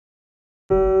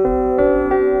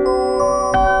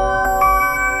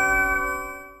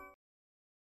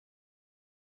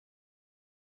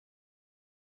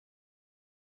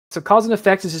So cause and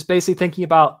effect is just basically thinking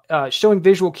about showing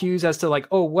visual cues as to like,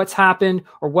 oh, what's happened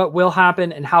or what will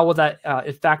happen, and how will that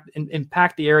in fact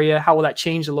impact the area? How will that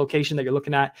change the location that you're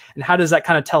looking at? And how does that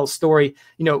kind of tell a story,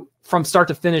 you know, from start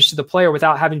to finish to the player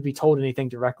without having to be told anything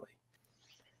directly?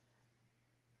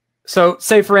 So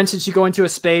say, for instance, you go into a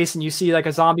space and you see like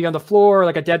a zombie on the floor,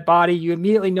 like a dead body, you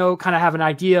immediately know, kind of have an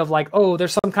idea of like, oh,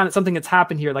 there's something that's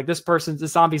happened here. Like this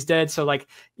zombie's dead. So like,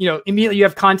 you know, immediately you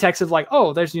have context of like,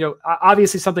 oh, there's, you know,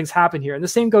 obviously something's happened here. And the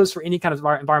same goes for any kind of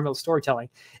environmental storytelling.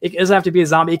 It doesn't have to be a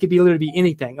zombie. It could be literally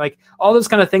anything. Like all those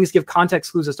kind of things give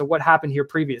context clues as to what happened here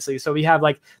previously. So we have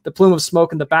like the plume of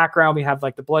smoke in the background. We have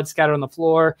like the blood scattered on the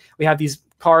floor. We have these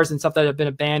cars and stuff that have been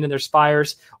abandoned, their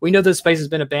spires. We know this space has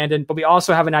been abandoned, but we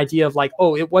also have an idea of like,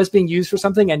 oh, it was being used for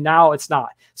something and now it's not.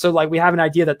 So like we have an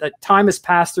idea that time has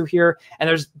passed through here and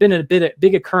there's been a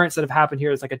big occurrence that have happened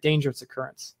here. It's like a dangerous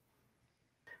occurrence.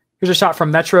 Here's a shot from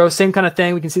Metro, same kind of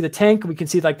thing. We can see the tank. We can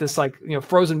see like this, like, you know,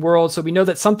 frozen world. So we know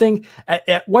that something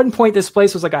at one point, this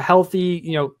place was like a healthy,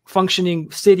 you know, functioning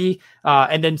city.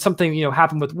 And then something, you know,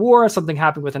 happened with war, something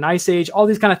happened with an ice age. All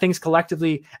these kind of things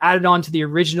collectively added on to the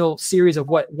original series of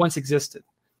what once existed.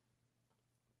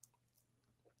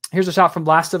 Here's a shot from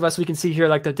Last of Us. We can see here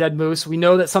like the dead moose. We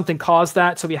know that something caused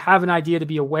that. So we have an idea to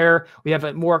be aware. We have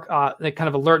a more like kind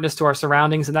of alertness to our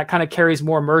surroundings, and that kind of carries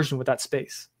more immersion with that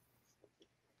space.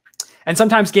 And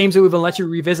sometimes games will even let you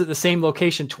revisit the same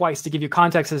location twice to give you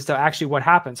context as to actually what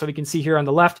happened. So we can see here on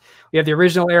the left, we have the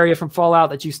original area from Fallout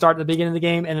that you start at the beginning of the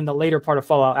game, and then the later part of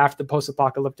Fallout after the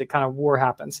post-apocalyptic kind of war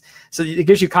happens. So it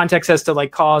gives you context as to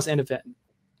like cause and event.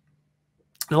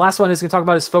 And the last one is going to talk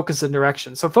about is focus and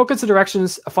direction. So focus and direction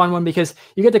is a fun one because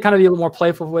you get to kind of be a little more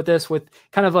playful with this, with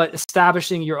kind of like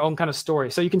establishing your own kind of story.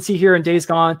 So you can see here in Days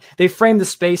Gone, they frame the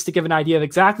space to give an idea of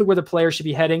exactly where the player should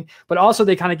be heading, but also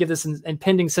they kind of give this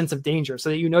impending sense of danger so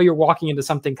that you know you're walking into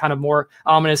something kind of more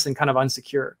ominous and kind of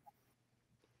unsecure.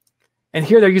 And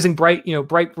here they're using bright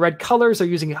red colors. They're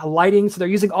using lighting. So they're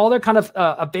using all their kind of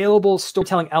available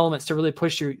storytelling elements to really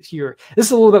push you here. This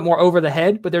is a little bit more over the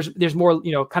head, but there's more,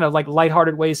 you know, kind of like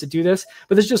lighthearted ways to do this.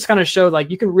 But this just kind of showed like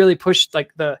you can really push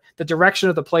like the direction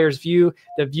of the player's view,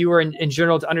 the viewer in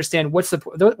general, to understand what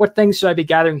things should I be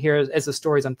gathering here as the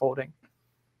story's unfolding.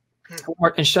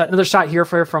 And another shot here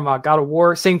from God of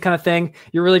War, same kind of thing.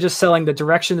 You're really just selling the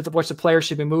direction that which the player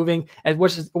should be moving, and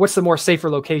what's the more safer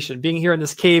location, being here in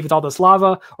this cave with all this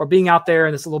lava, or being out there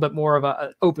in this a little bit more of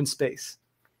an open space.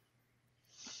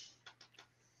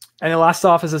 And then last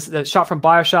off is the shot from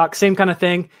BioShock, same kind of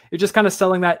thing. You're just kind of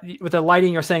selling that with the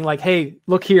lighting. You're saying like, hey,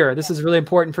 look here, this is really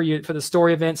important for you for the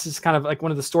story events. This is kind of like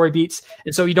one of the story beats,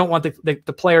 and so you don't want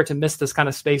the player to miss this kind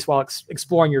of space while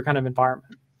exploring your kind of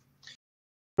environment.